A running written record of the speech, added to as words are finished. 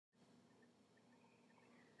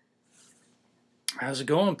How's it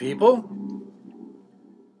going, people?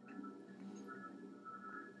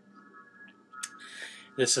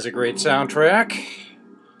 This is a great soundtrack.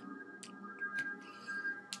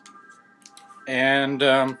 And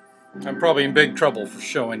I'm probably in big trouble for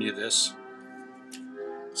showing you this.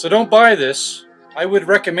 So don't buy this. I would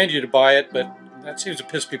recommend you to buy it, but that seems to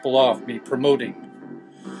piss people off, me promoting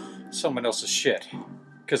someone else's shit.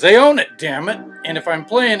 Because they own it, damn it. And if I'm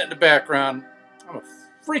playing it in the background, I'm a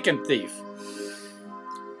freaking thief.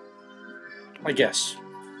 I guess.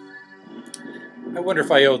 I wonder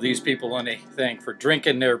if I owe these people anything for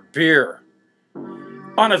drinking their beer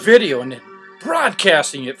on a video and then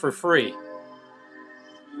broadcasting it for free.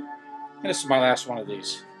 And this is my last one of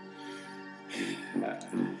these. But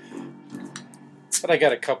I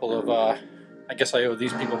got a couple of, I guess I owe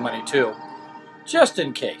these people money too. Just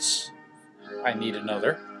in case I need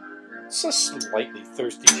another. It's a slightly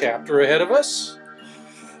thirsty chapter ahead of us.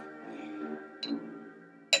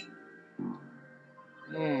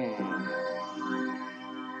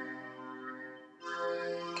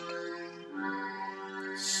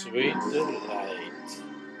 Sweet delight.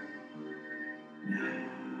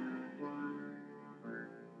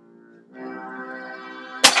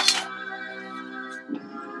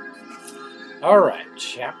 All right,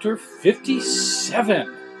 chapter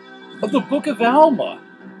 57 of the book of Alma.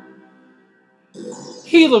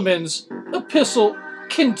 Helaman's epistle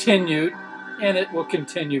continued, and it will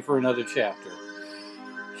continue for another chapter.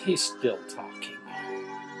 He's still talking.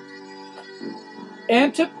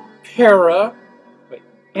 Antipara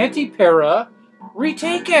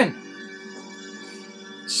retaken.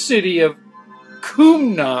 City of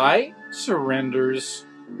Cumni surrenders.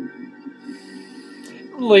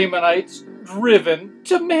 Lamanites driven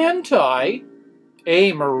to Manti.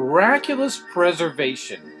 A miraculous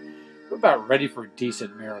preservation. We're about ready for a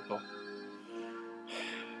decent miracle.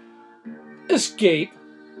 Escape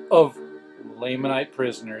of Lamanite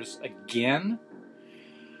prisoners again.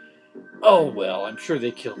 Oh well, I'm sure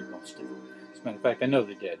they killed most of them. As a matter of fact, I know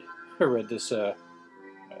they did. I read this a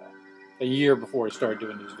year before I started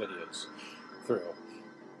doing these videos through.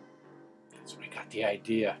 That's when I got the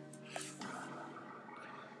idea.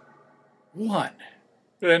 One.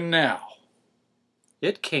 And now,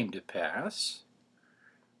 it came to pass.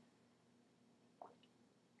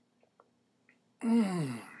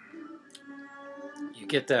 You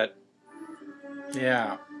get that,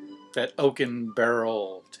 yeah, that oaken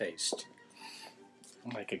barrel taste.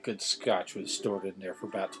 Like a good scotch was stored in there for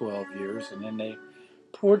about 12 years, and then they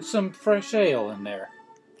poured some fresh ale in there.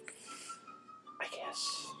 I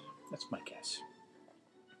guess. That's my guess.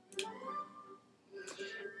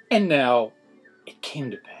 And now, it came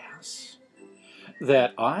to pass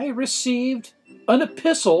that I received an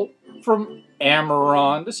epistle from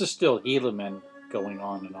Amaron. This is still Helaman going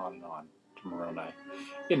on and on and on to Moroni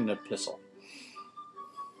in an epistle.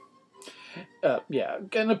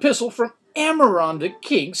 An epistle from Amaron the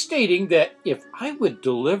king stating that if I would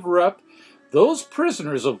deliver up those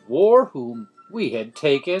prisoners of war whom we had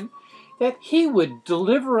taken, that he would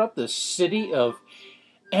deliver up the city of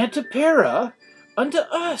Antipara unto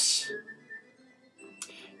us.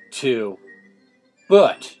 2.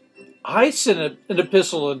 But I sent an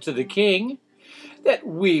epistle unto the king that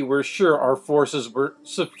we were sure our forces were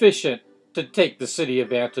sufficient to take the city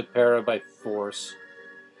of Antipara by force.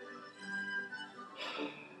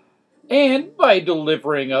 And by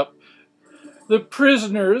delivering up the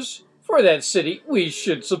prisoners for that city, we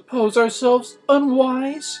should suppose ourselves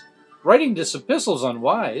unwise. Writing this epistle is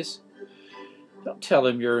unwise. Don't tell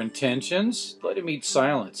him your intentions. Let him eat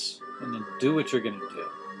silence. And then do what you're going to do.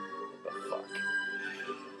 What the fuck?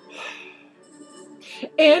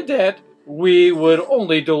 And that we would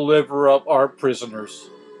only deliver up our prisoners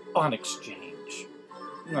on exchange.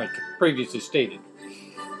 Like previously stated.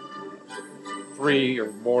 3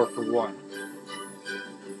 or more for 1.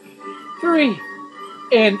 3.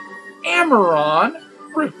 And Amaron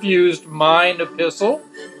refused mine epistle,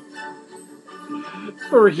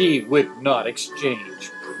 for he would not exchange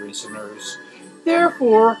prisoners.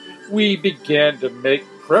 Therefore, we began to make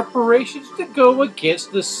preparations to go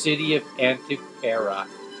against the city of Antipara,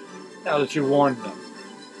 now that you warned them.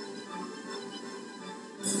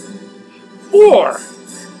 4.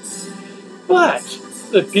 But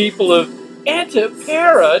the people of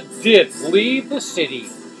Antipara did leave the city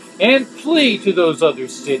and flee to those other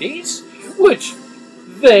cities, which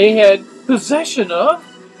they had possession of,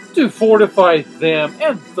 to fortify them,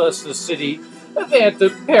 and thus the city of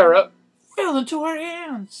Antipara fell into our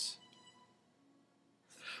hands.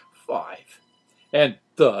 5. And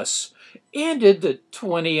thus ended the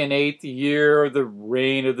 28th year of the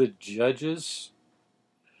reign of the judges.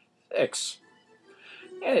 6.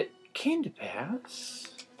 And it came to pass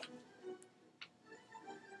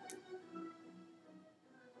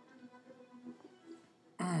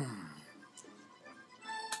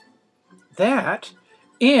that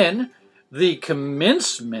in the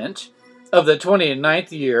commencement of the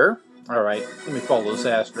 29th year, all right, let me follow those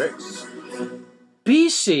asterisks,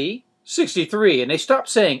 BC 63, and they stopped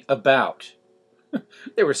saying about.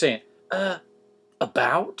 They were saying,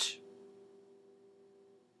 about?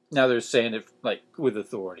 Now they're saying it like with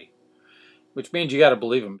authority, which means you got to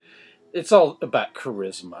believe them. It's all about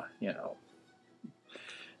charisma, you know.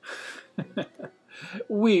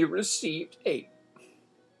 We received in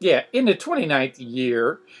the 29th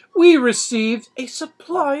year, we received a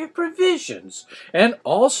supply of provisions and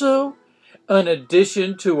also an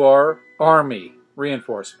addition to our army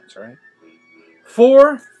reinforcements, right?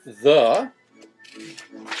 For the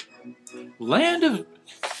land of,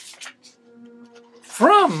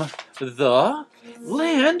 from the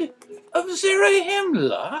land of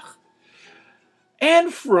Zarahemla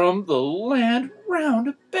and from the land round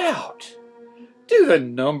about, to the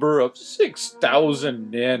number of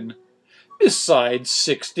 6,000 men, besides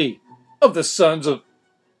 60 of the sons of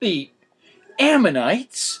the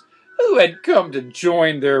Ammonites, who had come to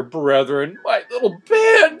join their brethren, my little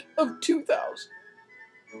band of 2,000.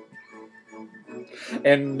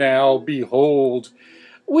 And now, behold,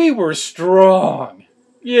 we were strong,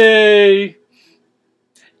 yea,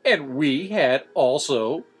 and we had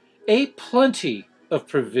also a plenty of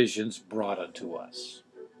provisions brought unto us.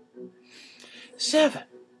 7.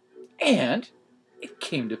 And it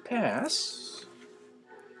came to pass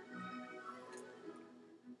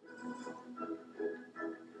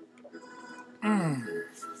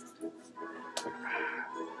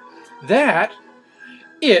that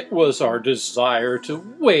it was our desire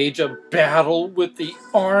to wage a battle with the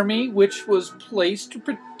army which was placed to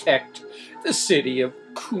protect the city of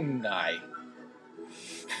Kunai.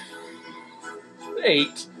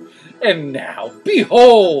 8. And now,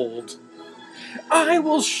 behold, I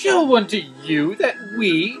will show unto you that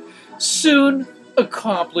we soon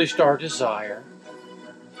accomplished our desire.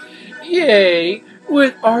 Yea,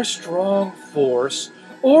 with our strong force,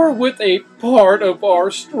 or with a part of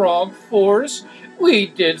our strong force, we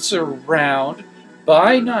did surround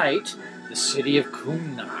by night the city of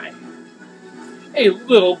Kunai, a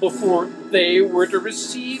little before they were to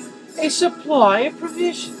receive a supply of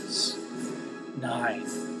provisions. 9.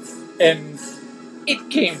 And it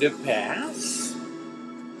came to pass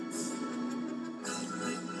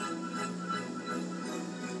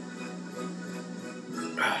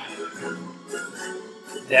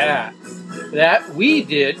that we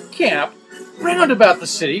did camp round about the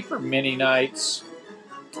city for many nights.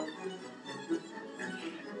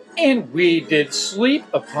 And we did sleep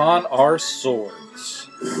upon our swords,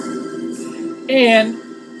 and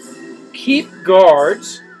keep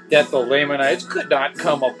guards that the Lamanites could not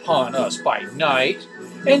come upon us by night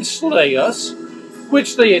and slay us,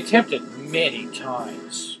 which they attempted many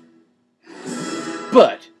times.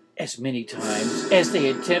 But as many times as they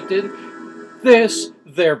attempted this,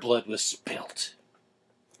 their blood was spilt.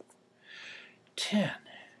 10.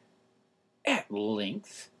 At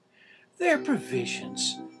length, their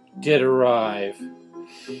provisions did arrive,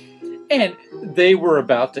 and they were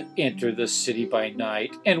about to enter the city by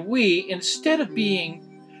night, and we, instead of being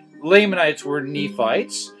Lamanites, were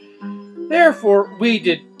Nephites, therefore we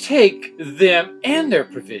did take them and their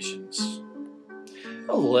provisions.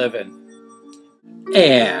 11.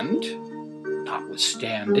 And,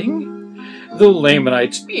 notwithstanding, the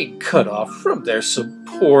Lamanites being cut off from their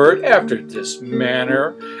support after this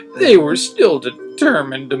manner, they were still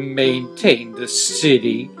determined to maintain the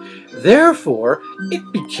city. Therefore,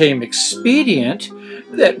 it became expedient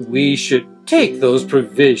that we should take those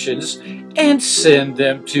provisions and send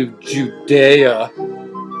them to Judea,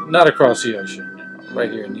 not across the ocean,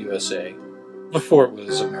 right here in the USA, before it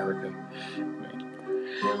was America.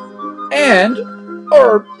 And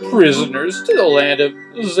our prisoners to the land of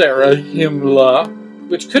Zarahemla,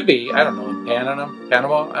 which could be, I don't know, in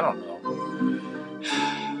Panama, I don't know.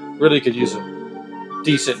 Really could use a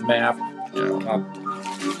decent map, you know,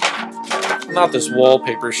 not this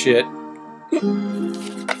wallpaper shit.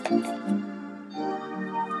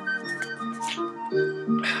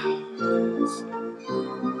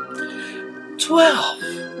 12.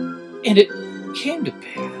 And it came to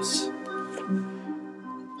pass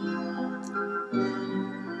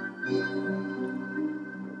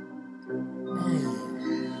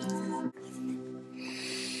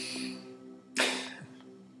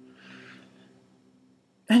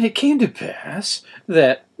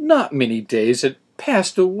that not many days had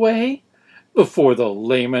passed away before the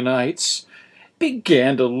Lamanites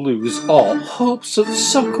began to lose all hopes of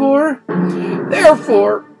succor.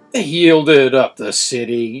 Therefore, they yielded up the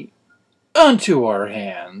city unto our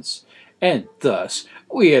hands, and thus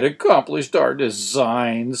we had accomplished our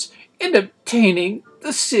designs in obtaining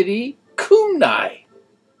the city Kumnai.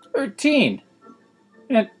 13.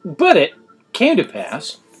 But it came to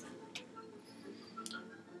pass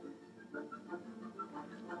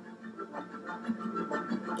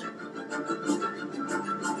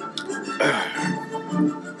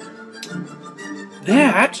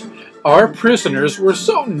that our prisoners were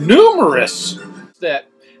so numerous that,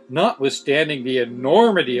 notwithstanding the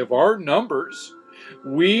enormity of our numbers,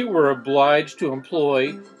 we were obliged to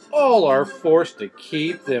employ all our force to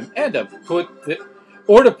keep them and to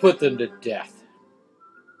put them to death.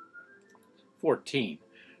 14.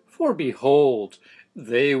 For behold,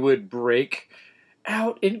 they would break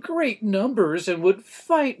out in great numbers and would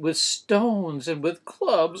fight with stones and with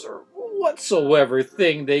clubs or whatsoever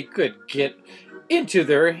thing they could get into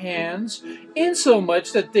their hands,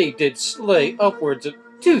 insomuch that they did slay upwards of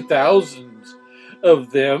 2,000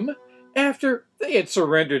 of them after they had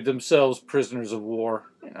surrendered themselves prisoners of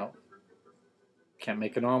war. Can't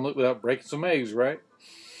make an omelet without breaking some eggs, right?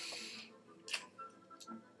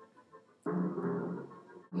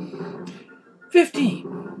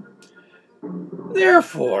 15.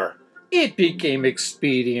 Therefore, it became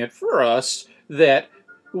expedient for us that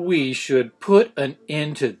we should put an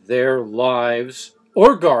end to their lives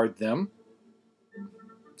or guard them.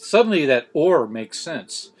 Suddenly that or makes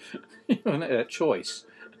sense. That choice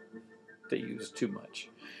they use too much.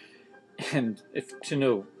 And if to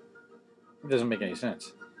know, it doesn't make any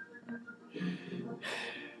sense.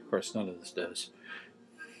 Of course, none of this does.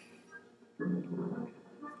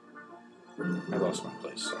 I lost my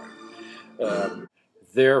place, sorry.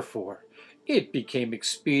 Therefore, it became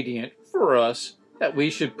expedient for us that we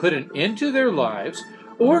should put an end to their lives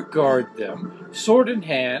or guard them, sword in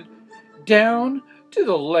hand, down to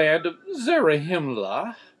the land of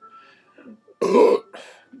Zarahemla.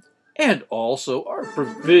 And also our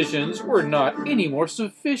provisions were not any more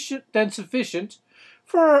sufficient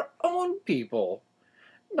for our own people,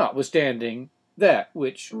 notwithstanding that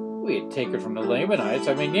which we had taken from the Lamanites.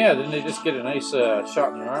 I mean, yeah, didn't they just get a nice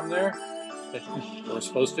shot in the arm there? They were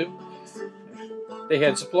supposed to. They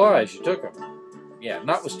had supplies. You took them. Yeah,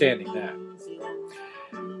 notwithstanding that.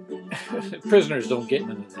 Prisoners don't get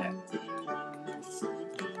none of that.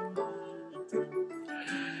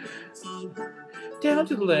 Down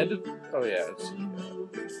to the land of... Oh, yeah.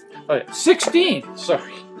 Oh, yeah. 16.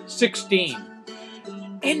 Sorry. 16.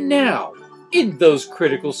 And now, in those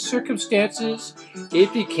critical circumstances,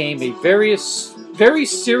 it became a very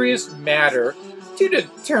serious matter to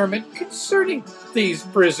determine concerning these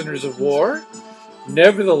prisoners of war.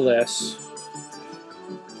 Nevertheless,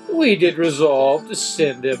 we did resolve to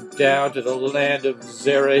send them down to the land of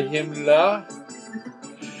Zarahemla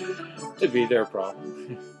to be their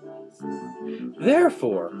problem.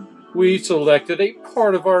 Therefore, we selected a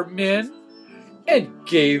part of our men and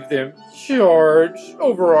gave them charge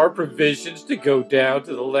over our provisions to go down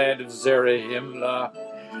to the land of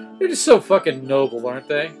Zarahemla. They're just so fucking noble, aren't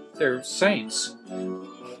they? They're saints.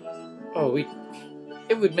 Oh,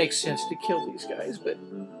 it would make sense to kill these guys, but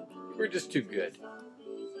we're just too good.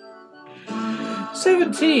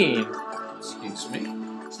 17. Excuse me.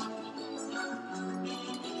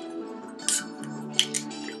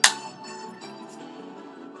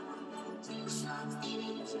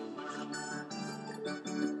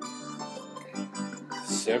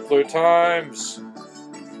 Simpler times,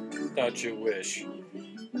 don't you wish?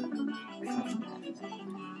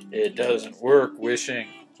 It doesn't work wishing.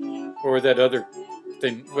 Or that other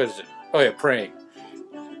thing, what is it? Oh yeah, praying.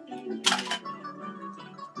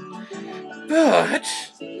 But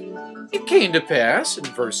it came to pass in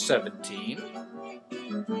verse 17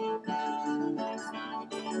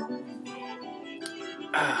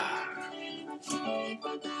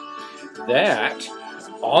 that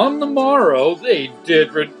on the morrow they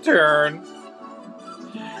did return.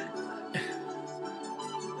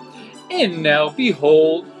 And now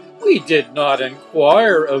behold, we did not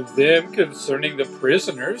inquire of them concerning the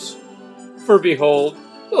prisoners. For behold,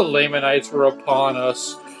 the Lamanites were upon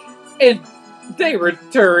us, and they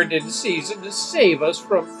returned in season to save us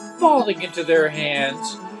from falling into their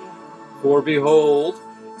hands. For behold,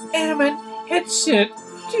 Ammon had sent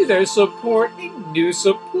to their support a new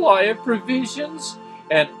supply of provisions,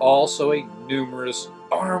 and also a numerous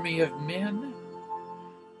army of men.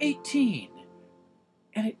 18.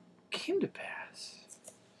 And it came to pass.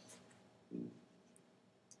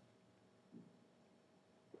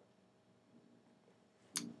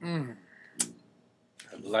 I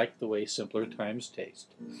like the way simpler times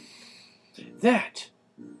taste. That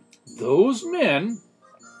those men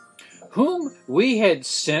whom we had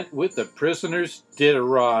sent with the prisoners did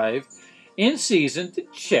arrive in season to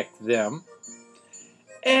check them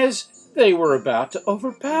as they were about to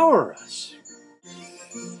overpower us.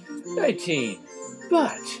 19.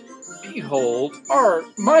 But behold,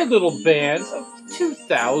 my little band of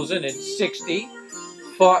 2,060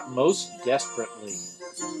 fought most desperately.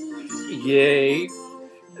 Yea,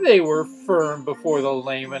 they were firm before the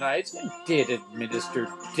Lamanites and did administer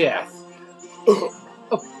death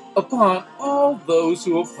upon all those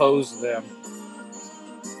who opposed them.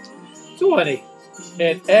 20.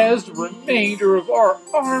 And as the remainder of our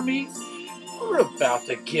army were about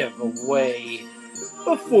to give away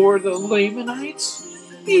before the Lamanites,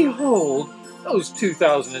 behold, those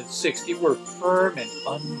 2,060 were firm and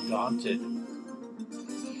undaunted.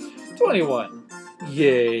 21.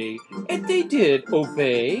 Yea, and they did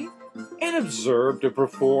obey and observe to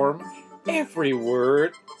perform every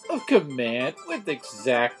word of command with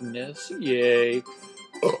exactness, yea,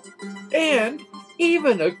 and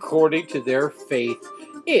even according to their faith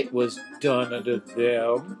it was done unto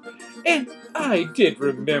them. And I did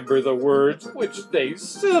remember the words which they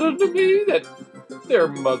said unto me that their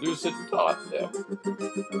mothers had taught them.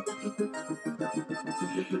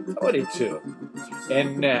 22.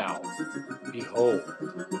 And now, behold,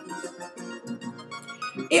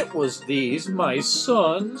 it was these my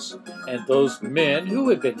sons and those men who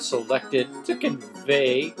had been selected to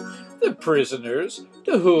convey the prisoners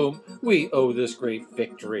to whom we owe this great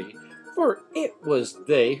victory. For it was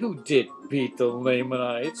they who did beat the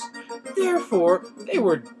Lamanites. Therefore they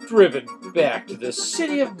were driven back to the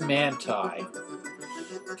city of Manti.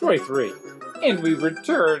 23. And we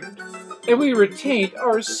returned, and we retained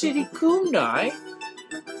our city Cumni,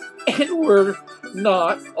 and were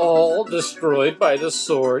not all destroyed by the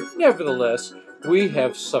sword. Nevertheless, we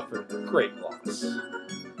have suffered great loss.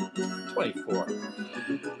 24.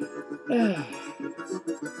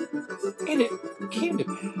 And it came to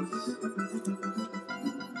pass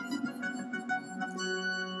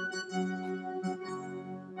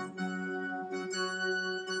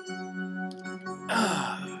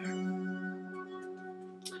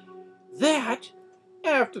that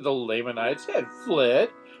after the Lamanites had fled,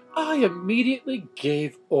 I immediately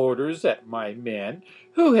gave orders that my men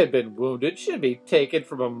who had been wounded should be taken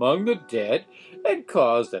from among the dead, and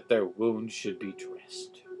caused that their wounds should be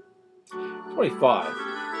dressed. 25.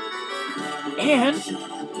 And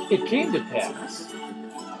it came to pass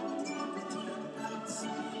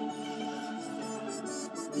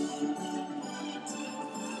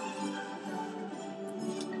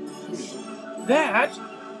that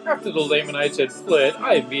after the Lamanites had fled,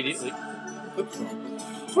 I immediately...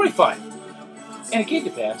 25. And it came to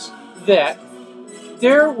pass that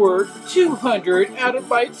there were 200 out of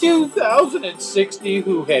my 2,060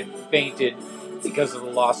 who had fainted because of the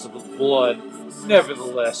loss of blood.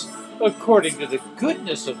 Nevertheless, according to the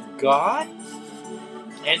goodness of God,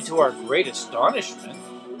 and to our great astonishment,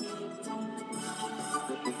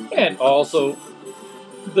 and also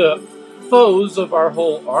the foes of our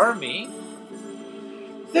whole army,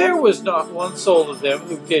 there was not one soul of them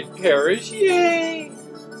who did perish. Yea!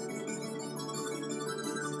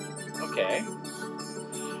 Okay.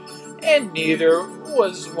 And neither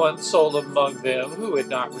was one soul among them who had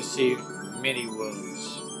not received many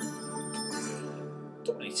wounds.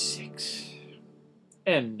 26.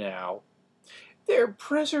 And now, their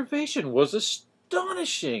preservation was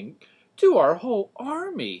astonishing to our whole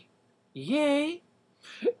army. Yea,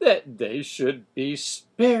 that they should be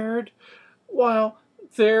spared, while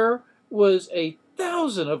there was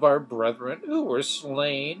 1,000 of our brethren who were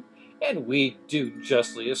slain, and we do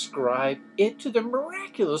justly ascribe it to the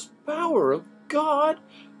miraculous power of God,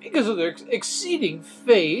 because of their exceeding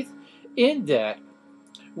faith in that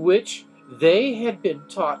which they had been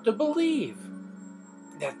taught to believe,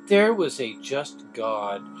 that there was a just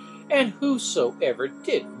God, and whosoever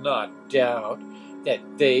did not doubt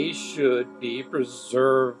that they should be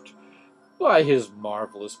preserved by his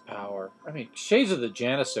marvelous power. I mean, shades of the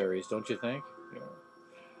Janissaries, don't you think? Yeah.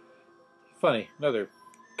 Funny, another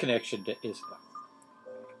connection to Islam.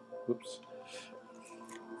 Oops.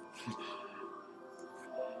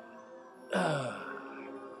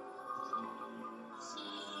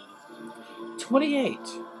 28.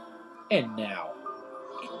 And now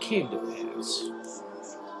it came to pass.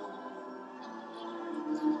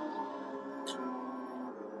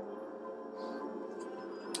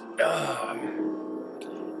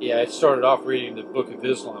 Yeah, I started off reading the Book of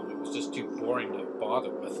Islam. It was just too boring to bother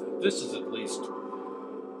with. This is at least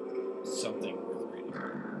something worth reading.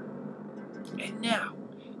 And now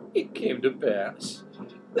it came to pass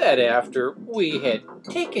that after we had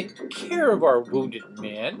taken care of our wounded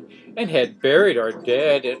men, and had buried our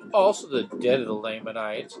dead, and also the dead of the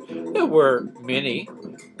Lamanites, there were many,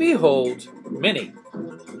 behold, many.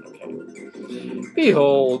 Okay.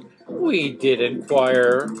 Behold, we did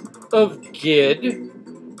inquire of Gid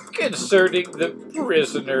concerning the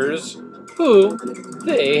prisoners who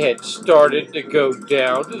they had started to go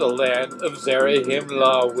down to the land of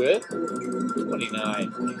Zarahemla with.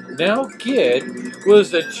 29. Now Gid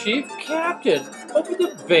was the chief captain over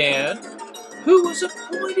the band who was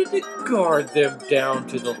appointed to guard them down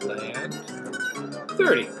to the land.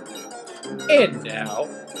 30. And now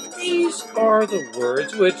these are the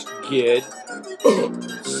words which Gid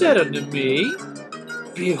said unto me.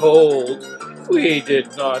 Behold, we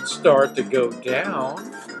did not start to go down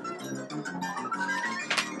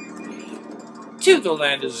to the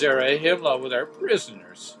land of Zarahemla with our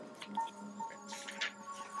prisoners.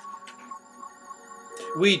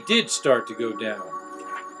 We did start to go down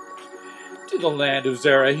to the land of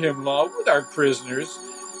Zarahemla with our prisoners,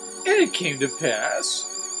 and it came to pass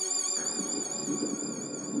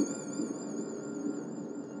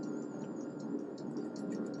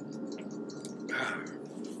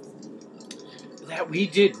that we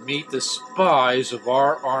did meet the spies of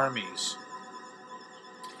our armies,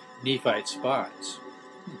 Nephite spies,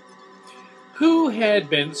 who had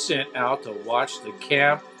been sent out to watch the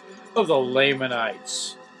camp of the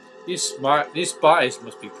Lamanites. These spies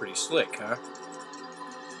must be pretty slick, huh?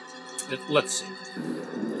 Let's see.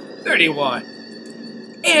 31.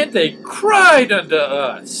 And they cried unto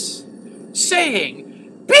us,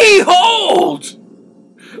 saying, Behold!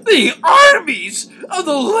 The armies of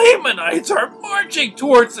the Lamanites are marching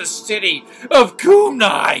towards the city of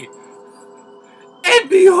Kunai. And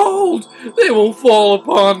behold, they will fall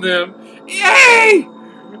upon them, yea,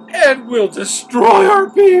 and will destroy our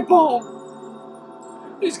people.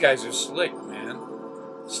 These guys are slick, man.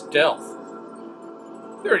 Stealth.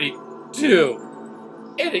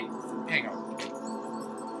 32. And it, hang on.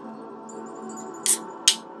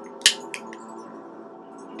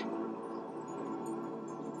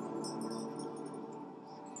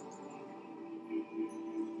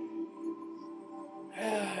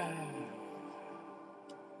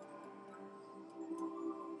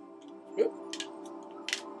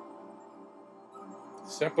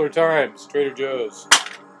 Simpler times, Trader Joe's.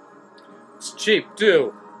 It's cheap,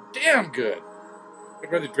 too. Damn good.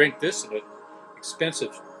 I'd rather drink this than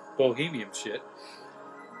expensive bohemian shit.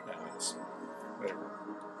 No, it's whatever.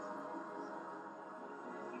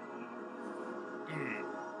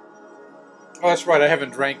 Oh, that's right. I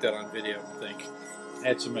haven't drank that on video, I think. I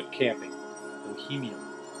had some at camping. Bohemian.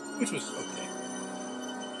 Which was okay.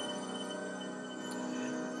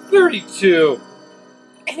 32.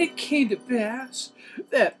 And it came to pass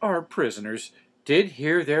that our prisoners did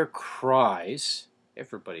hear their cries.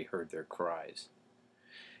 Everybody heard their cries.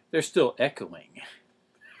 They're still echoing.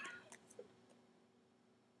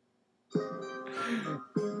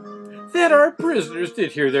 That our prisoners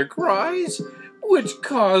did hear their cries, which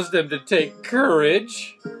caused them to take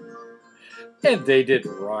courage, and they did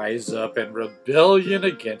rise up in rebellion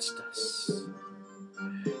against us.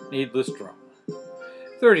 Needless drama.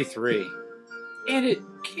 33. And it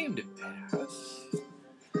came to pass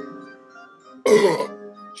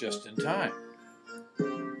just in time.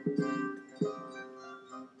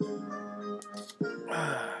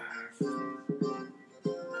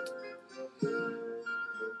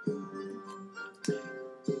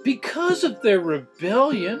 Because of their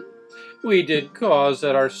rebellion, we did cause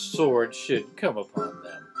that our swords should come upon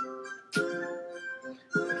them.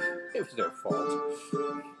 It was their fault.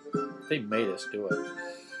 They made us do it.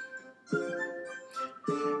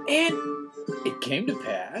 And it came to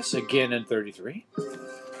pass, again in 33,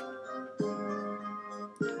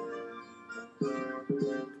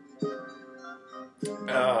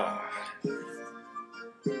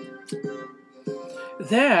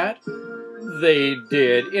 that they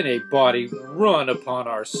did in a body run upon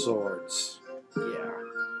our swords. Yeah.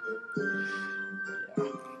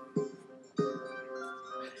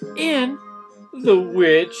 In the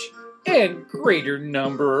which and greater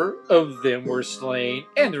number of them were slain,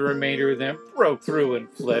 and the remainder of them broke through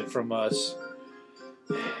and fled from us.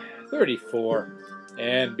 34.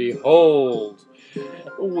 And behold,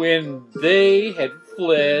 when they had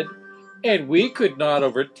fled, and we could not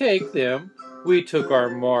overtake them, we took our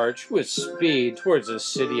march with speed towards the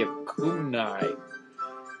city of Kunai,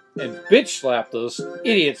 and bitch slapped those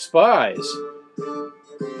idiot spies.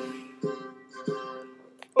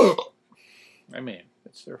 I mean,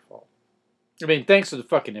 it's their fault. I mean, thanks for the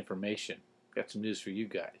fucking information. Got some news for you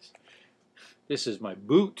guys. This is my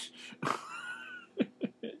boot.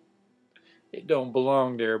 It don't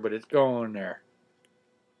belong there, but it's going there.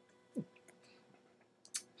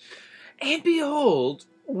 And behold,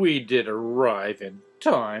 we did arrive in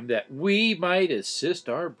time that we might assist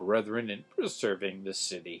our brethren in preserving the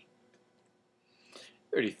city.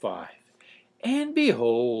 35. And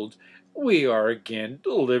behold, we are again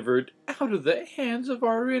delivered out of the hands of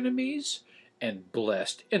our enemies, and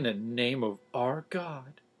blessed in the name of our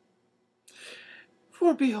God.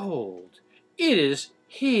 For behold, it is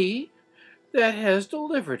He that has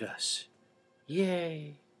delivered us,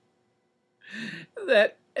 yea,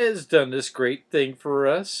 that has done this great thing for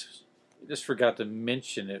us. I just forgot to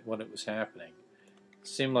mention it when it was happening. It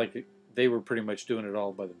seemed like they were pretty much doing it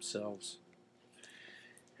all by themselves.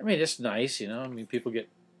 I mean, it's nice, you know. I mean, people get,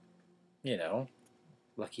 you know,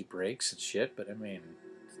 lucky breaks and shit, but I mean,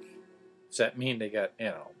 does that mean they got, you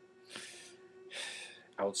know,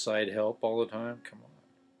 outside help all the time? Come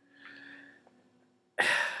on.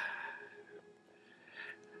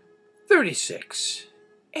 36.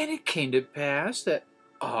 And it came to pass that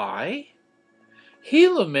I,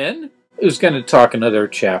 Helaman, who's going to talk another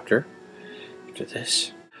chapter after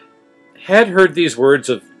this, had heard these words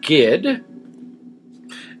of Gid.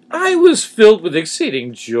 I was filled with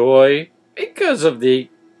exceeding joy because of the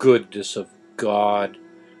goodness of God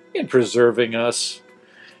in preserving us,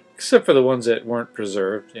 except for the ones that weren't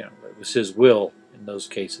preserved. You know, it was His will in those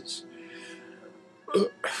cases.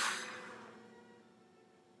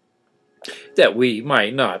 That we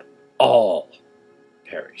might not all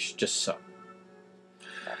perish, just some.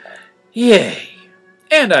 Yea,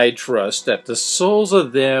 and I trust that the souls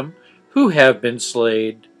of them who have been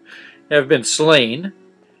slain,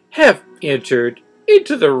 have entered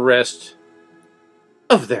into the rest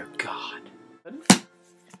of their God.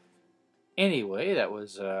 Anyway, that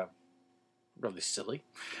was really silly.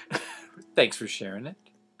 Thanks for sharing it.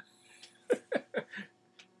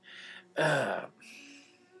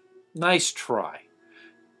 Nice try.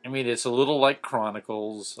 I mean, it's a little like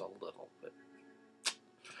Chronicles, a little bit.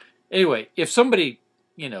 Anyway, if somebody,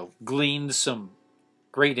 you know, gleaned some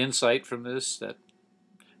great insight from this that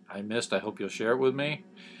I missed, I hope you'll share it with me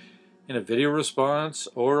in a video response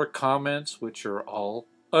or comments, which are all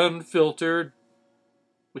unfiltered,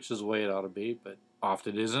 which is the way it ought to be, but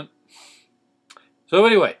often isn't. So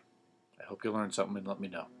anyway, I hope you learned something and let me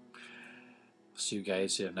know. See you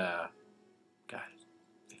guys in, God,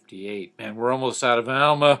 58. Man, we're almost out of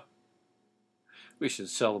Alma. We should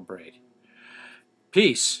celebrate.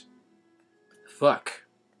 Peace. Fuck.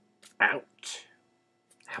 Out.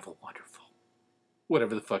 Have a wonderful,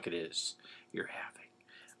 whatever the fuck it is you're having.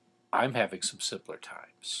 I'm having some simpler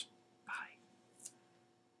times.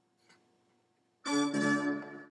 Bye.